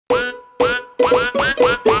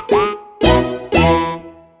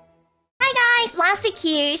Lastic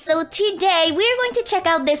here. So today we're going to check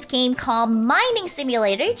out this game called Mining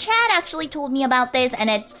Simulator. Chad actually told me about this, and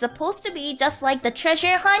it's supposed to be just like the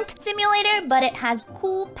treasure hunt simulator, but it has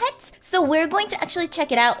cool pets. So we're going to actually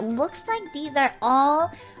check it out. Looks like these are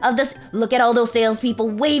all of this. Look at all those salespeople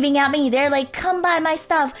waving at me. They're like, come buy my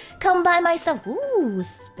stuff. Come buy my stuff. Ooh,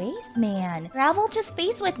 spaceman. Travel to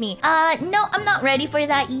space with me. No, I'm not ready for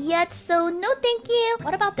that yet. So no, thank you.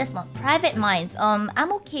 What about this one? Private mines.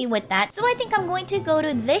 I'm okay with that. So I think I'm going to go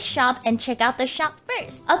to this shop and check out the shop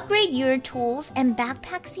first. Upgrade your tools and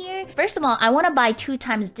backpacks here. First of all, I want to buy 2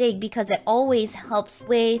 times dig because it always helps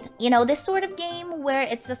with, you know, this sort of game where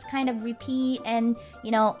it's just kind of repeat and,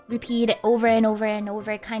 you know, repeat it over and over and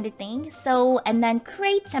over kind of thing. So, and then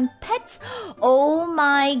crates and pets. Oh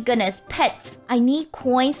my goodness, pets. I need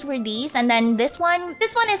coins for these. And then this one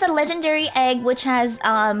is a legendary egg, which has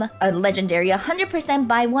a legendary 100%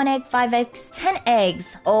 buy 1 egg, 5x, 10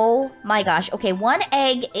 eggs. Oh my gosh. Okay, 1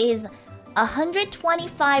 egg is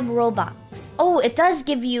 125 Robux. Oh, it does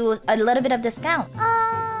give you a little bit of discount.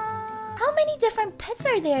 How many different pets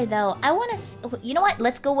are there though? I want to, you know what?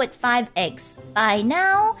 Let's go with 5 eggs. Buy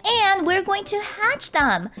now. And we're going to hatch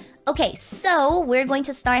them. Okay, so we're going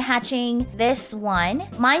to start hatching this one.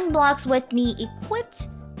 Mine blocks with me equipped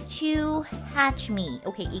to hatch me.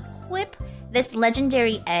 Okay, equip this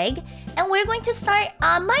legendary egg. And we're going to start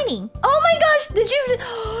mining. Oh my gosh, did you...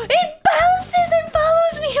 It bounces and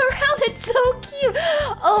follows me around. It's so cute.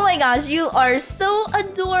 Oh my gosh, you are so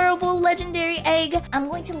adorable, legendary egg. I'm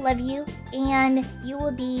going to love you. And you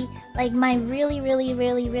will be like my really, really,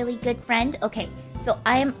 really, really good friend. Okay, so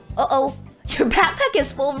I'm... Uh-oh. Your backpack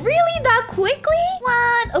is full really that quickly?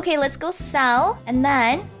 What? Okay, let's go sell. And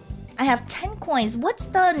then I have 10 coins. What's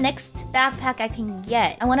the next backpack I can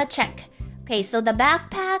get? I want to check. Okay, so the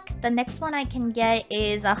backpack, the next one I can get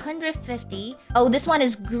is 150. Oh, this one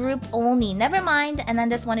is group only. Never mind. And then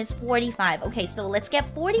this one is 45. Okay, so let's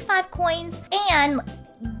get 45 coins and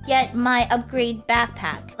get my upgrade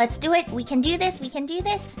backpack. Let's do it. We can do this. We can do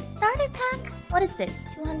this. Starter pack. What is this?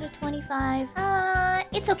 225.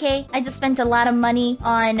 It's okay. I just spent a lot of money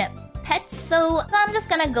on pets, so I'm just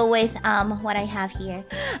gonna go with what I have here.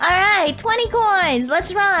 All right, 20 coins.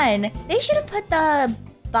 Let's run. They should have put the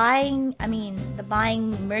buying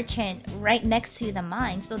merchant right next to the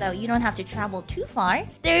mine so that you don't have to travel too far.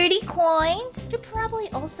 30 coins to probably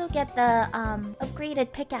also get the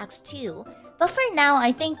upgraded pickaxe too. But for now,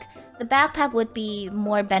 I think the backpack would be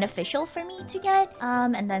more beneficial for me to get.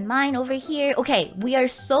 And then mine over here. Okay, we are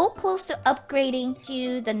so close to upgrading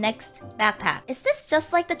to the next backpack. Is this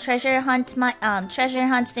just like the treasure hunt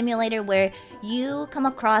simulator where you come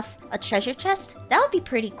across a treasure chest? That would be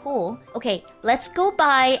pretty cool. Okay, let's go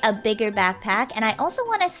buy a bigger backpack. And I also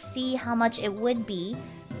want to see how much it would be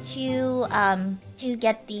to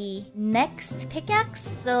get the next pickaxe.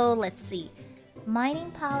 So let's see. Mining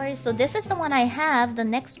power. So this is the one I have. The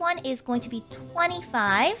next one is going to be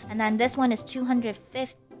 25. And then this one is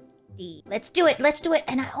 250. Let's do it. Let's do it.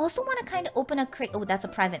 And I also want to kind of open a crate. Oh, that's a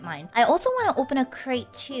private mine. I also want to open a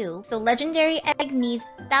crate too. So legendary egg needs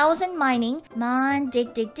 1,000 mining. Come on.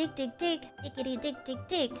 Dig, dig, dig, dig, dig. Diggity, dig, dig,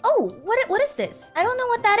 dig. Oh, what is this? I don't know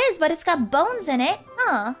what that is, but it's got bones in it.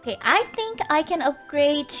 Huh. Okay, I think I can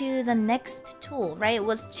upgrade to the next tool, right? It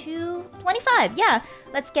was 225. Yeah.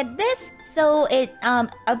 Let's get this. So it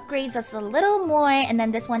upgrades us a little more. And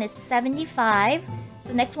then this one is 75.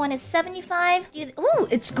 So next one is 75. Ooh,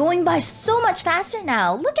 it's going by so much faster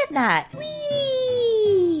now. Look at that.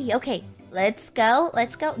 Whee! Okay, let's go.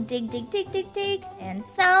 Let's go. Dig, dig, dig, dig, dig. And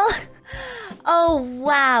sell. Oh,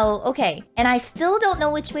 wow. Okay. And I still don't know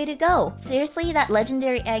which way to go. Seriously, that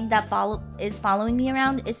legendary egg that is following me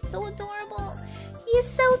around is so adorable. He is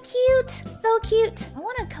so cute. So cute. I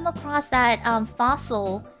want to come across that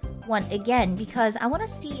fossil one again because I want to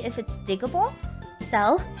see if it's diggable.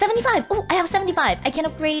 Sell 75. Oh, I have 75. I can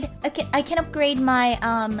upgrade my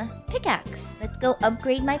pickaxe. Let's go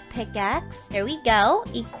upgrade my pickaxe. There we go.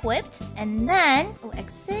 Equipped. And then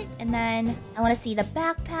exit. And then I want to see the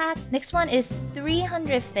backpack. Next one is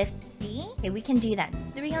 350. Okay, we can do that.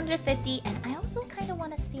 350. And I also kind of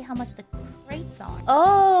want to see how much the crates are.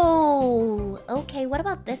 Oh, okay. What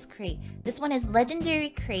about this crate? This one is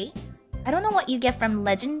legendary crate. I don't know what you get from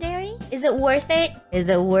legendary. Is it worth it? Is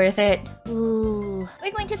it worth it? Ooh.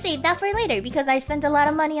 We're going to save that for later because I spent a lot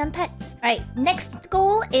of money on pets. Alright, next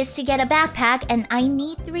goal is to get a backpack and I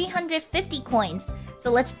need 350 coins.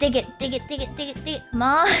 So let's dig it, dig it, dig it, dig it, dig it. Come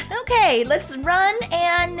on. Okay, let's run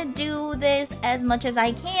and do this as much as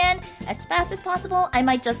I can, as fast as possible. I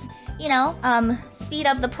might just, you know, speed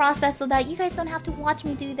up the process so that you guys don't have to watch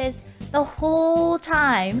me do this the whole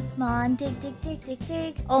time. Come on, dig, dig, dig, dig,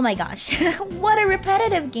 dig. Oh my gosh, what a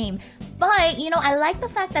repetitive game. But, you know, I like the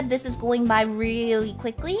fact that this is going by really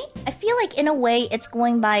quickly. I feel like in a way it's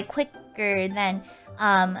going by quicker than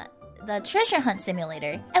the treasure hunt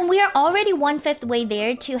simulator. And we are already 1/5 way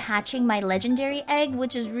there to hatching my legendary egg,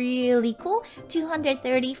 which is really cool.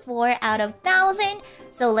 234 out of 1,000.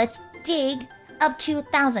 So let's dig up to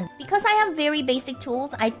 1,000. Because I have very basic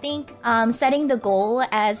tools, I think setting the goal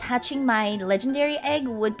as hatching my legendary egg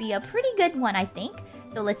would be a pretty good one, I think.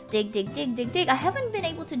 So let's dig, dig, dig, dig, dig. I haven't been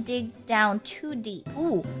able to dig down too deep.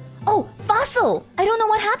 Ooh. Oh, fossil! I don't know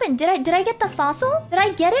what happened. Did I get the fossil? Did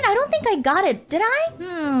I get it? I don't think I got it. Did I?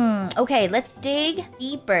 Okay, let's dig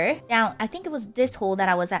deeper down. I think it was this hole that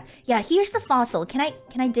I was at. Yeah, here's the fossil. Can I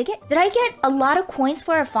dig it? Did I get a lot of coins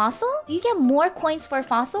for a fossil? Do you get more coins for a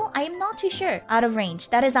fossil? I am not too sure. Out of range.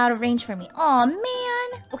 That is out of range for me. Oh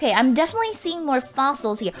man. Okay, I'm definitely seeing more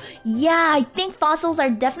fossils here. Yeah, I think fossils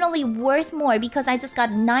are definitely worth more because I just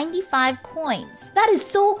got 95 coins. That is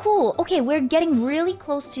so cool. Okay, we're getting really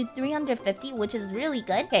close to 350, which is really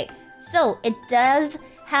good. Okay, so it does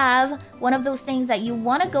have one of those things that you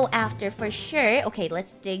want to go after for sure. Okay,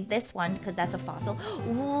 let's dig this one because that's a fossil.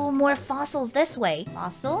 Ooh, more fossils this way.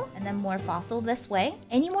 Fossil, and then more fossil this way.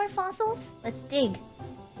 Any more fossils? Let's dig.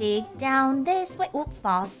 Dig down this way. Ooh,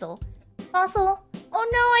 fossil. Fossil. Oh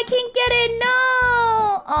no, I can't get it.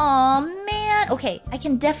 No. Oh man. Okay, I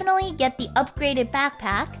can definitely get the upgraded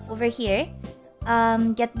backpack over here.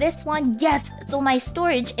 Get this one. Yes, so my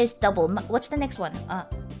storage is double. What's the next one?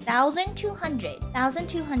 1,200.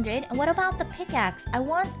 1,200. And what about the pickaxe? I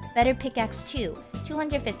want better pickaxe too.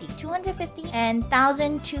 250. 250 and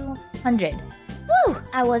 1,200. Woo!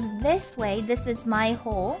 I was this way. This is my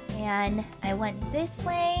hole. And I went this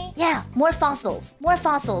way. Yeah, more fossils. More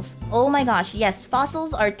fossils. Oh my gosh. Yes,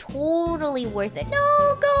 fossils are totally worth it.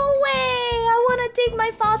 No, go away. I want to dig my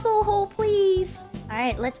fossil hole, please. All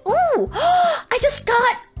right, let's... Ooh! I just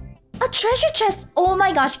got a treasure chest. Oh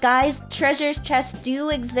my gosh, guys. Treasure chests do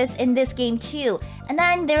exist in this game too. And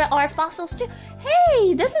then there are fossils too.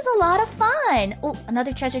 Hey, this is a lot of fun. Oh,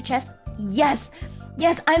 another treasure chest. Yes.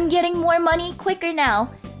 Yes, I'm getting more money quicker now.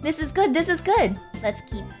 This is good. This is good. Let's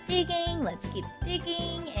keep digging. Let's keep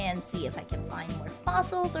digging and see if I can find more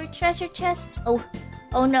fossils or treasure chests.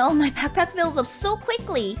 Oh no, my backpack fills up so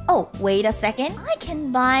quickly. Oh, wait a second. I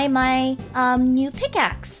can buy my new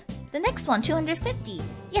pickaxe. The next one, 250.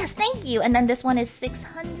 Yes, thank you. And then this one is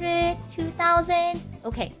 600, 2,000.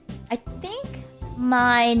 Okay, I think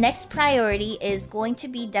my next priority is going to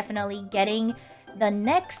be definitely getting the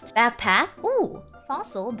next backpack. Ooh,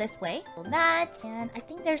 fossil this way. That, and I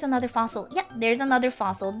think there's another fossil. Yep, there's another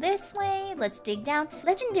fossil this way. Let's dig down.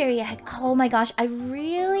 Legendary egg. Oh my gosh, I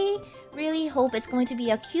really hope it's going to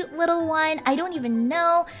be a cute little one. I don't even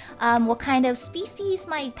know what kind of species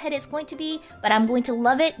my pet is going to be, but I'm going to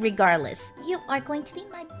love it regardless. You are going to be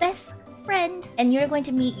my best friend, and you're going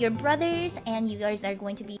to meet your brothers, and you guys are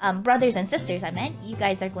going to be brothers and sisters. I meant you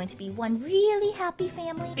guys are going to be one really happy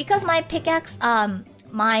family. Because my pickaxe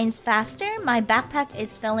mines faster, my backpack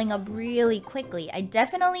is filling up really quickly. I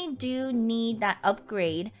definitely do need that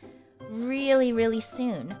upgrade really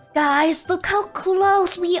soon. Guys, look how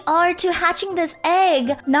close we are to hatching this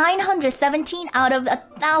egg. 917 out of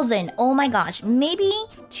 1,000. Oh my gosh, maybe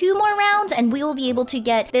 2 more rounds and we will be able to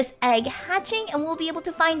get this egg hatching, and we'll be able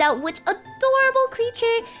to find out which adorable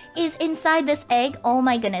creature is inside this egg. Oh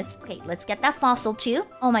my goodness. Okay, let's get that fossil too.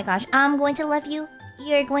 Oh my gosh, I'm going to love you.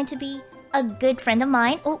 You're going to be a good friend of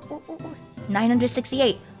mine. Oh,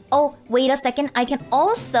 968. Oh, wait a second. I can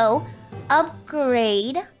also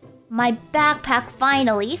upgrade my backpack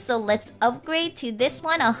finally. So let's upgrade to this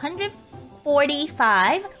one,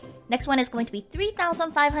 145. Next one is going to be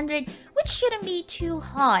 3,500, which shouldn't be too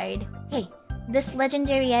hard. Hey, this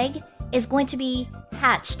legendary egg is going to be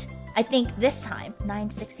hatched, I think this time.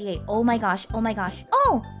 968. Oh my gosh. Oh my gosh.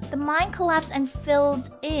 Oh, the mine collapsed and filled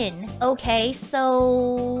in. Okay,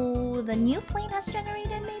 so the new plane has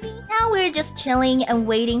generated maybe? Now we're just chilling and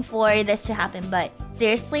waiting for this to happen, but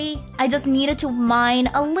seriously, I just needed to mine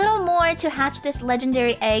a little more to hatch this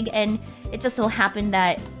legendary egg, and it just so happened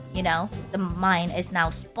that, you know, the mine is now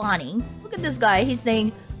spawning. Look at this guy. He's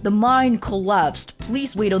saying, "The mine collapsed.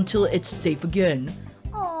 Please wait until it's safe again."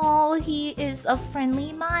 Oh, he is a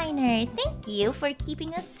friendly miner. Thank you for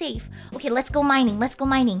keeping us safe. Okay, let's go mining. Let's go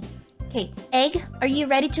mining. Okay, egg, are you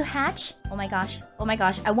ready to hatch? Oh my gosh. Oh my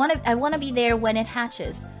gosh. I wanna be there when it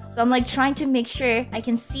hatches. So I'm like trying to make sure I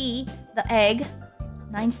can see the egg.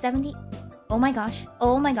 970. Oh my gosh.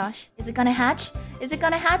 Oh my gosh. Is it gonna hatch? Is it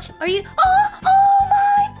gonna hatch? Are you? Oh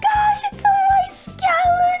my gosh.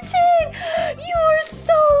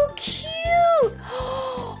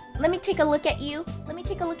 take a look at you. Let me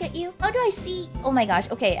take a look at you. How do I see? Oh my gosh.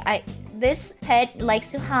 Okay, this pet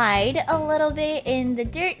likes to hide a little bit in the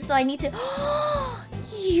dirt, so I need to...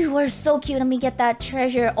 You are so cute. Let me get that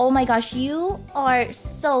treasure. Oh my gosh, you are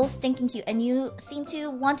so stinking cute. And you seem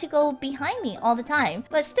to want to go behind me all the time.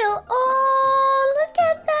 But still, oh, look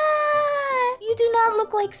at that. You do not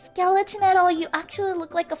look like skeleton at all. You actually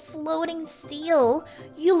look like a floating seal.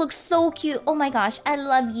 You look so cute. Oh my gosh, I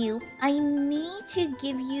love you. I need to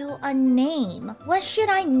give you a name. What should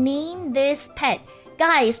I name this pet?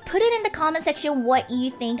 Guys, put it in the comment section what you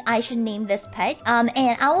think I should name this pet. And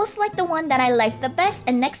I will select the one that I like the best.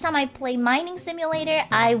 And next time I play Mining Simulator,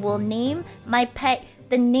 I will name my pet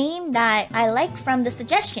the name that I like from the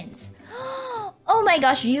suggestions. Oh my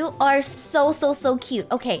gosh, you are so cute.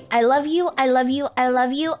 Okay, I love you, I love you, I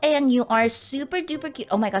love you. And you are super duper cute.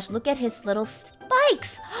 Oh my gosh, look at his little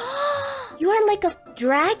spikes. You are like a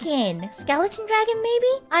dragon. Skeleton dragon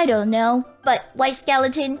maybe? I don't know. But white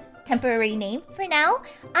skeleton, temporary name for now.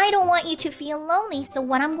 I don't want you to feel lonely, so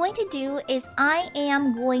what I'm going to do is I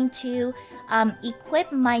am going to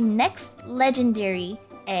equip my next legendary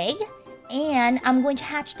egg, and I'm going to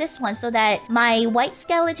hatch this one so that my white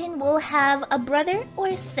skeleton will have a brother or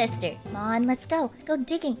a sister. Come on, let's go. Let's go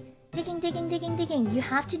digging. Digging. You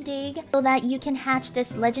have to dig so that you can hatch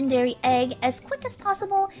this legendary egg as quick as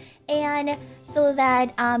possible, and so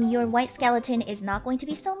that your white skeleton is not going to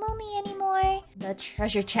be so lonely anymore. The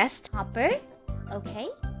treasure chest. Copper. Okay.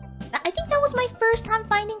 I think that was my first time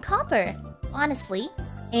finding copper, honestly.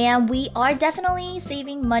 And we are definitely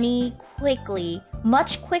saving money quickly.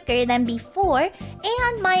 Much quicker than before.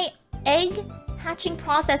 And my egg hatching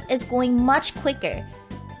process is going much quicker.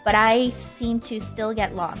 But I seem to still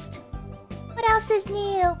get lost. What else is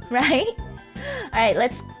new? Right? Alright,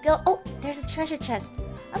 let's go. Oh, there's a treasure chest.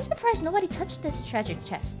 I'm surprised nobody touched this treasure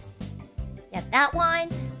chest. Get that one.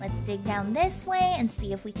 Let's dig down this way and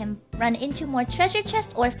see if we can run into more treasure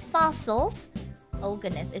chests or fossils. Oh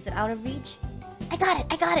goodness, is it out of reach? I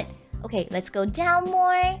got it. Okay, let's go down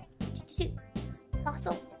more.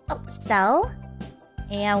 Fossil. Oh, sell.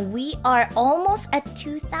 And we are almost at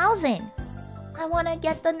 2,000. I want to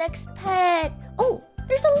get the next pet. Oh,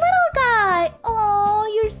 there's a little guy.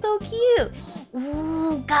 Oh, you're so cute.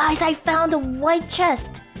 Ooh, guys, I found a white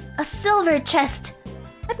chest. A silver chest.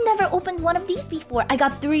 I've never opened one of these before. I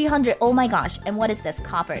got 300. Oh my gosh. And what is this?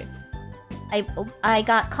 Copper. I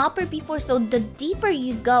got copper before, so the deeper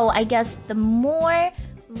you go, I guess the more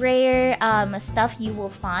rare stuff you will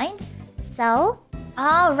find. Sell.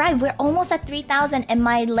 Alright, we're almost at 3,000, and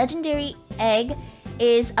my legendary egg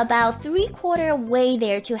is about 3/4 way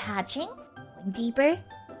there to hatching. Going deeper.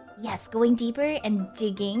 Yes, going deeper and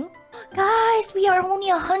digging. Guys, we are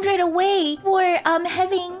only 100 away for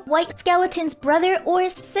having white skeleton's brother or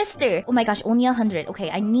sister. Oh my gosh, only 100. Okay,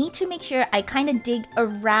 I need to make sure I kind of dig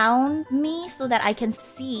around me so that I can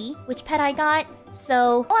see which pet I got.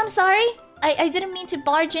 So, oh, I'm sorry. I didn't mean to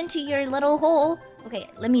barge into your little hole. Okay,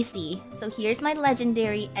 let me see. So here's my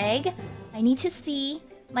legendary egg. I need to see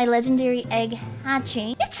my legendary egg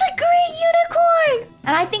hatching. It's a gray unicorn!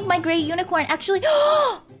 And I think my gray unicorn actually...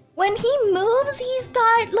 When he moves, he's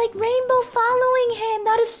got like rainbow following him.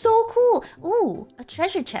 That is so cool. Ooh, a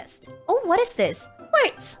treasure chest. Oh, what is this?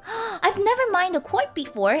 Quartz. I've never mined a quartz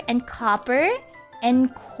before. And copper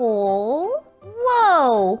and coal.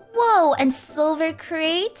 Whoa, whoa, and silver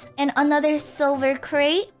crate and another silver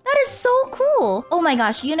crate. That is so cool. Oh my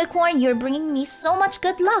gosh, unicorn, you're bringing me so much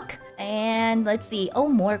good luck. And let's see. Oh,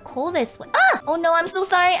 more coal this way. Ah! Oh no, I'm so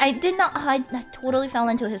sorry. I did not hide. I totally fell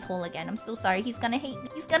into his hole again. I'm so sorry. He's gonna hate me.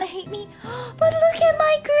 He's gonna hate me. But look at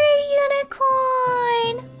my gray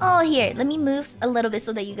unicorn. Oh, here. Let me move a little bit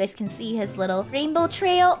so that you guys can see his little rainbow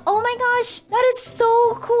trail. Oh my gosh. That is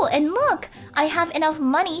so cool. And look, I have enough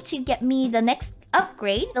money to get me the next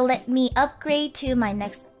upgrade. So let me upgrade to my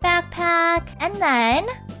next backpack. And then,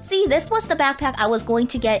 see, this was the backpack I was going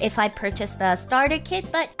to get if I purchased the starter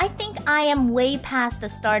kit, but I think I am way past the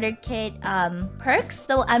starter kit perks,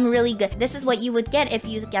 so I'm really good. This is what you would get if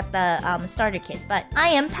you get the starter kit, but I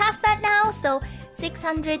am past that now. So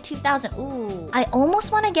 600, 2,000. Ooh, I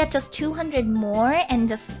almost want to get just 200 more and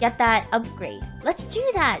just get that upgrade. Let's do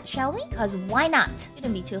that, shall we? Because why not?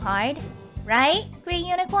 Shouldn't be too hard, right? Gray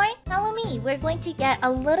unicorn, follow me. We're going to get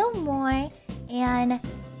a little more and,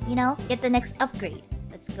 you know, get the next upgrade.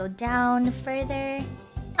 Let's go down further.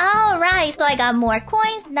 Alright, so I got more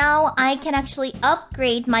coins. Now I can actually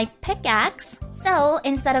upgrade my pickaxe. So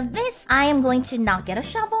instead of this, I am going to not get a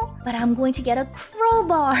shovel, but I'm going to get a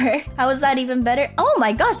crowbar. How is that even better? Oh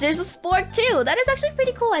my gosh, there's a spork too. That is actually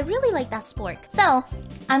pretty cool. I really like that spork. So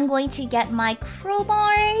I'm going to get my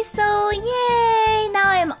crowbar. So yay! Now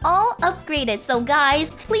I'm all upgraded. So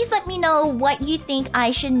guys, please let me know what you think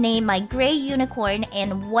I should name my gray unicorn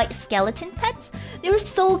and white skeleton pets. They're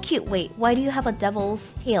so cute. Wait, why do you have a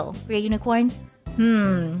devil's tail, gray unicorn?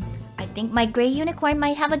 I think my gray unicorn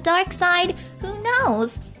might have a dark side. Who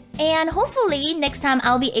knows? And hopefully next time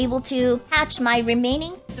I'll be able to hatch my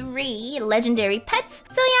remaining 3 legendary pets.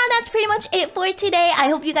 So yeah, that's pretty much it for today. I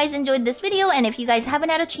hope you guys enjoyed this video, and if you guys haven't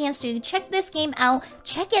had a chance to check this game out,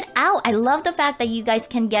 check it out. I love the fact that you guys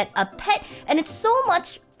can get a pet, and it's so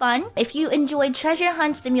much fun. If you enjoyed Treasure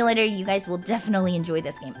Hunt Simulator, you guys will definitely enjoy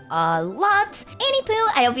this game a lot. Anywho,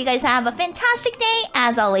 I hope you guys have a fantastic day.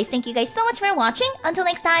 As always, thank you guys so much for watching. Until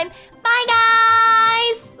next time, bye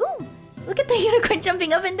guys! Ooh, look at the unicorn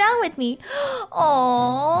jumping up and down with me.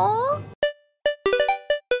 Aww.